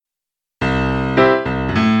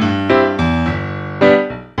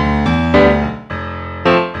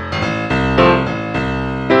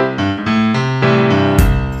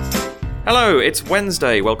Hello, it's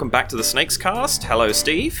Wednesday. Welcome back to the SnakesCast. Hello,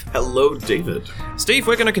 Steve. Hello, David. Steve,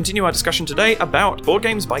 we're going to continue our discussion today about board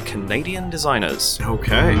games by Canadian designers.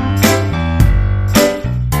 Okay.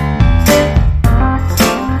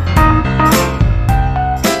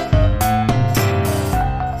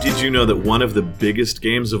 Did you know that one of the biggest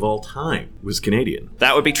games of all time was Canadian?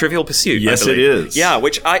 That would be Trivial Pursuit. Yes, it is. Yeah,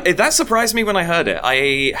 that surprised me when I heard it.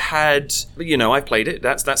 I had, I've played it.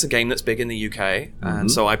 That's a game that's big in the UK,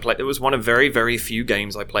 and so it was one of very, very few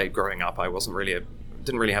games I played growing up. I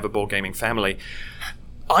didn't really have a board gaming family.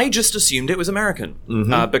 I just assumed it was American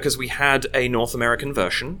because we had a North American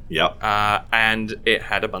version. Yep. And it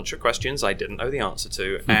had a bunch of questions I didn't know the answer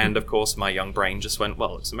to. And of course, my young brain just went,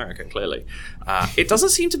 well, it's American, clearly. It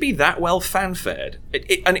doesn't seem to be that well fanfared.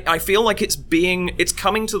 And I feel like it's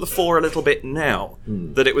coming to the fore a little bit now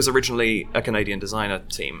that it was originally a Canadian designer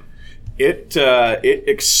team. It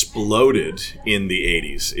exploded in the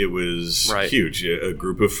 80s. It was huge. A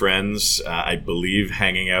group of friends, I believe,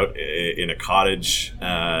 hanging out in a cottage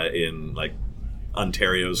in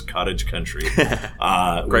Ontario's cottage country.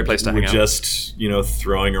 Great place to hang out. Just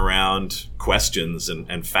throwing around questions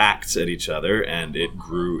and facts at each other, and it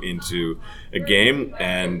grew into a game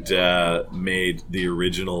and made the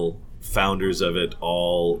original founders of it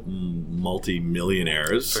all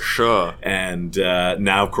multi-millionaires. For sure. And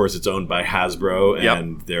now, of course, it's owned by Hasbro,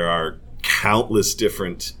 and there are countless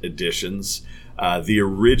different editions. The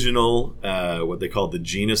original, what they called the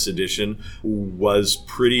Genus edition, was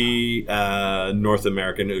pretty North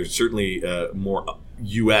American. It was certainly more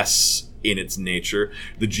U.S. in its nature.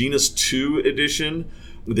 The Genus 2 edition,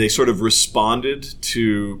 they sort of responded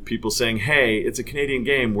to people saying, hey, it's a Canadian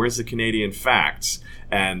game, where's the Canadian facts?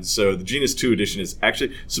 And so the Genus 2 edition is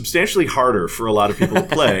actually substantially harder for a lot of people to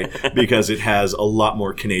play because it has a lot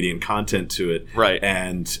more Canadian content to it. Right.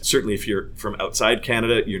 And certainly if you're from outside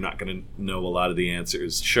Canada, you're not going to know a lot of the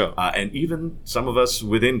answers. Sure. And even some of us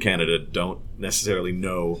within Canada don't necessarily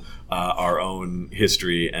know our own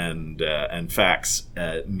history and facts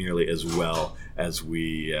nearly as well as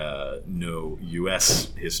we know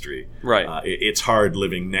U.S. history. Right. It's hard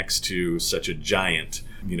living next to such a giant,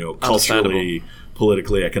 culturally,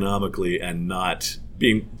 politically, economically, and not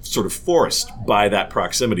being sort of forced by that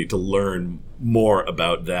proximity to learn more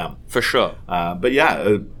about them. For sure. But yeah,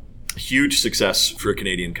 a huge success for a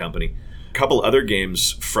Canadian company. A couple other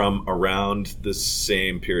games from around the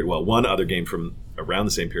same period. Well, one other game from around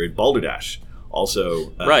the same period, Balderdash,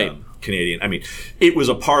 also Canadian. I mean, it was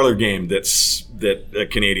a parlor game that a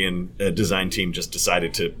Canadian design team just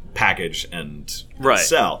decided to package and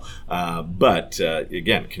sell. But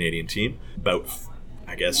again, Canadian team. About,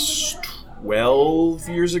 I guess, 12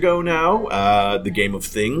 years ago now, The Game of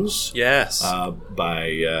Things. Yes.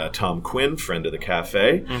 By Tom Quinn, friend of the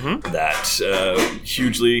café. That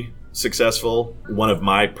hugely successful. One of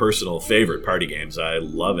my personal favorite party games. I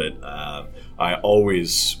love it. I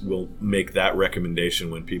always will make that recommendation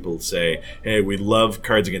when people say, hey, we love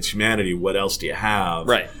Cards Against Humanity. What else do you have?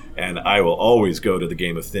 Right. And I will always go to The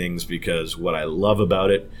Game of Things because what I love about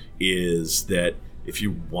it is that if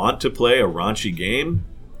you want to play a raunchy game,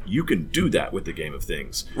 you can do that with The Game of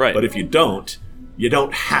Things. Right. But if you don't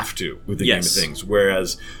have to with The Game of Things.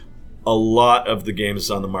 Whereas a lot of the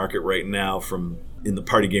games on the market right now in the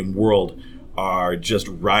party game world are just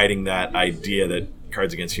riding that idea that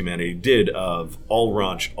Cards Against Humanity did of all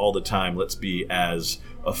raunch all the time. Let's be as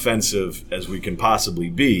offensive as we can possibly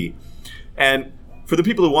be. And for the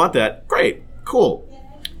people who want that, great, cool.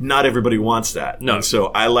 Not everybody wants that. No. And so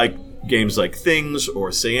I like games like Things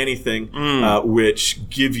or Say Anything, which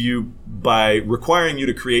give you, by requiring you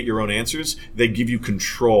to create your own answers, they give you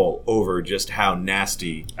control over just how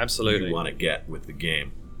nasty you want to get with the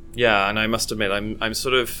game. Yeah, and I must admit, I'm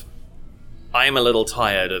a little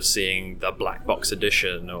tired of seeing the black box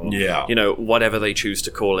edition or whatever they choose to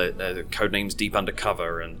call it, codenames Deep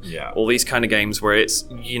Undercover and all these kind of games where it's,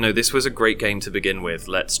 this was a great game to begin with.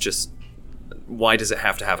 Why does it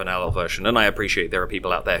have to have an adult version? And I appreciate there are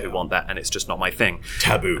people out there who want that, and it's just not my thing.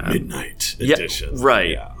 Taboo Midnight Edition.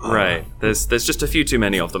 Right. There's just a few too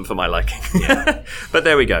many of them for my liking. But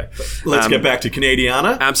there we go. Let's get back to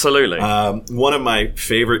Canadiana. Absolutely. One of my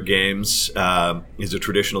favorite games is a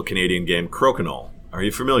traditional Canadian game, Crokinole. Are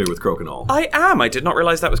you familiar with Crokinole? I am. I did not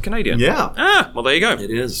realize that was Canadian. Yeah. Well, there you go. It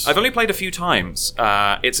is. I've only played a few times.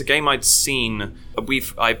 It's a game I'd seen.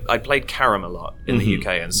 I played Carom a lot in the UK,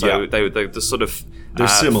 and so the sort of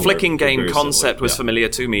flicking game concept was familiar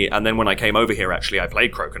to me. And then when I came over here, actually, I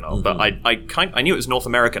played Crokinole, but I knew it was North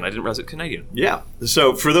American. I didn't realize it was Canadian. Yeah.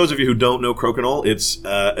 So for those of you who don't know Crokinole, it's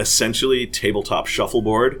essentially tabletop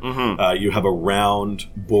shuffleboard. You have a round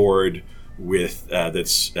board with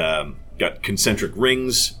that's got concentric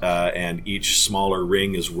rings, and each smaller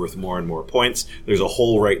ring is worth more and more points. There's a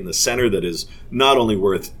hole right in the center that is not only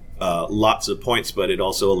worth lots of points, but it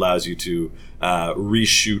also allows you to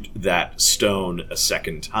reshoot that stone a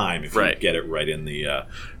second time if you get it right in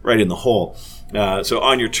the hole. So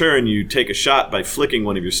on your turn, you take a shot by flicking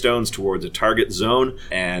one of your stones towards a target zone,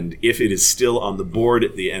 and if it is still on the board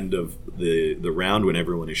at the end of the round when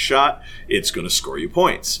everyone is shot, it's going to score you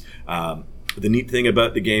points. The neat thing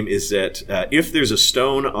about the game is that if there's a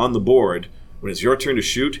stone on the board, when it's your turn to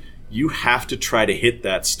shoot, you have to try to hit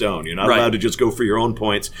that stone. You're not allowed to just go for your own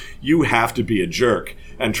points. You have to be a jerk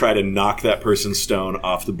and try to knock that person's stone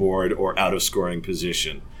off the board or out of scoring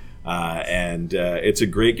position. And it's a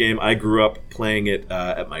great game. I grew up playing it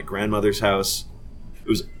at my grandmother's house. It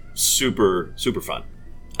was super, super fun.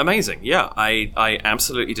 Amazing. Yeah, I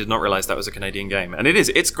absolutely did not realize that was a Canadian game. And it is.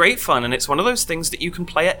 It's great fun, and it's one of those things that you can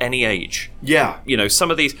play at any age. Yeah. You know,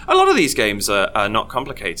 a lot of these games are not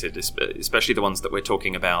complicated, especially the ones that we're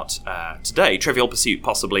talking about today. Trivial Pursuit,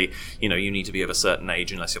 possibly, you know, you need to be of a certain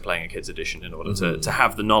age unless you're playing a kids edition in order to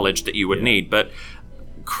have the knowledge that you would need. But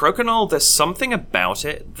Crokinole, there's something about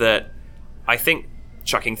it that I think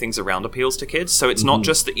chucking things around appeals to kids. So it's not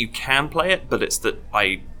just that you can play it, but it's that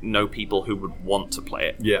I know people who would want to play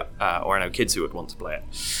it. Yeah. Or I know kids who would want to play it.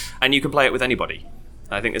 And you can play it with anybody.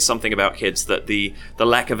 I think there's something about kids that the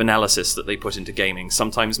lack of analysis that they put into gaming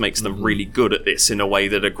sometimes makes them really good at this in a way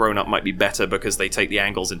that a grown-up might be better because they take the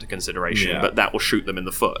angles into consideration, but that will shoot them in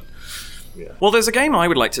the foot. Yeah. Well, there's a game I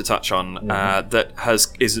would like to touch on that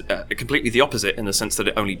is completely the opposite in the sense that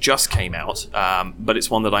it only just came out, but it's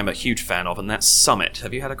one that I'm a huge fan of, and that's Summit.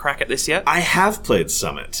 Have you had a crack at this yet? I have played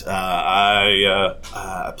Summit. I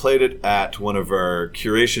played it at one of our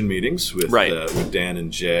curation meetings with Dan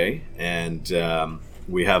and Jay, and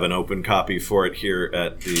we have an open copy for it here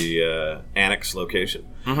at the Annex location.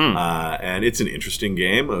 And it's an interesting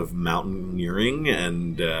game of mountaineering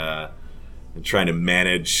and trying to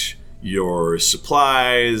manage your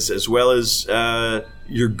supplies as well as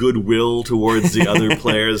your goodwill towards the other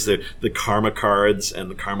players. The karma cards and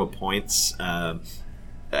the karma points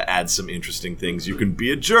add some interesting things. You can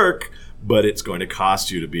be a jerk, but it's going to cost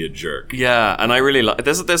you to be a jerk. Yeah, and I really like.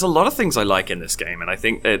 There's a lot of things I like in this game, and I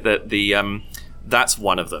think that the that's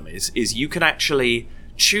one of them. Is you can actually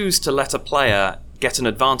choose to let a player get an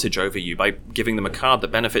advantage over you by giving them a card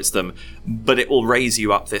that benefits them, but it will raise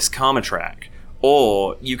you up this karma track.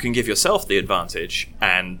 Or you can give yourself the advantage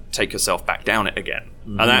and take yourself back down it again.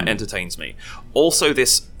 And that entertains me. Also,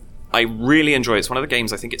 I really enjoy it. It's one of the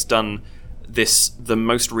games I think it's done this the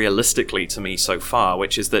most realistically to me so far,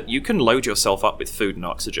 which is that you can load yourself up with food and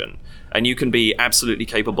oxygen, and you can be absolutely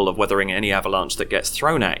capable of weathering any avalanche that gets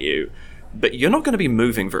thrown at you, but you're not going to be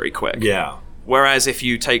moving very quick. Yeah. Whereas if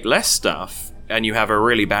you take less stuff and you have a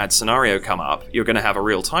really bad scenario come up, you're going to have a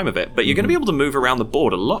real time of it, but you're going to be able to move around the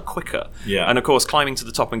board a lot quicker. Yeah. And of course, climbing to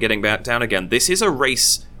the top and getting back down again. This is a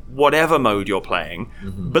race, whatever mode you're playing.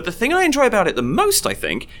 But the thing I enjoy about it the most, I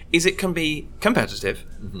think, is it can be competitive,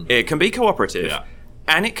 it can be cooperative,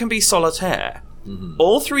 and it can be solitaire.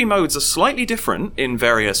 All three modes are slightly different in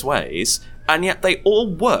various ways, and yet they all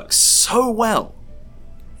work so well.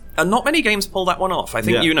 And not many games pull that one off. I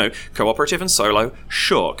think, cooperative and solo,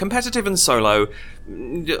 sure. Competitive and solo,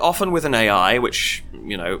 often with an AI, which,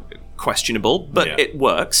 questionable, but it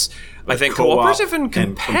works. I think cooperative and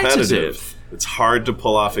competitive. It's hard to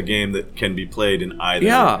pull off a game that can be played in either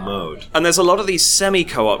mode. And there's a lot of these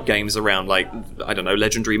semi-co-op games around, like, I don't know,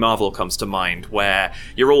 Legendary Marvel comes to mind, where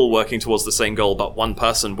you're all working towards the same goal, but one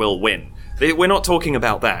person will win. We're not talking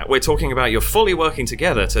about that. We're talking about you're fully working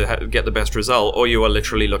together to get the best result, or you are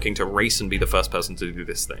literally looking to race and be the first person to do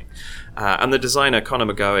this thing. And the designer,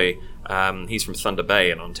 Conor McGoey, he's from Thunder Bay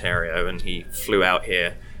in Ontario, and he flew out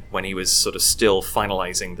here when he was sort of still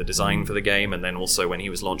finalizing the design for the game, and then also when he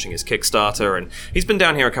was launching his Kickstarter. And he's been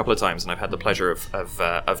down here a couple of times, and I've had the pleasure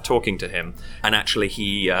of talking to him. And actually,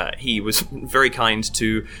 he was very kind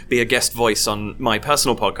to be a guest voice on my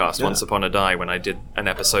personal podcast, Once Upon a Die, when I did an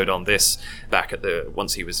episode on this back at when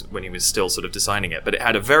he was still sort of designing it. But it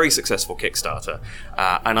had a very successful Kickstarter,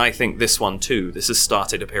 and I think this one too. This has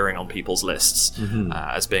started appearing on people's lists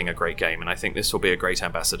as being a great game, and I think this will be a great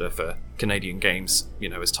ambassador for Canadian games,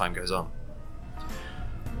 as time goes on.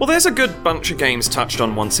 Well, there's a good bunch of games touched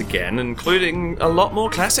on once again, including a lot more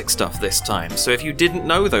classic stuff this time. So if you didn't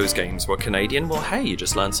know those games were Canadian, well, hey, you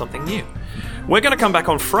just learned something new. We're going to come back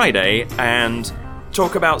on Friday and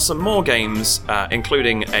talk about some more games,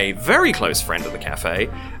 including a very close friend of the cafe,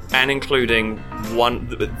 and including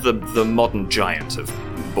the modern giant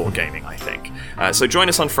of board gaming, I think. So join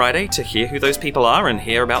us on Friday to hear who those people are and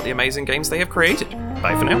hear about the amazing games they have created.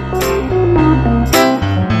 Bye for now.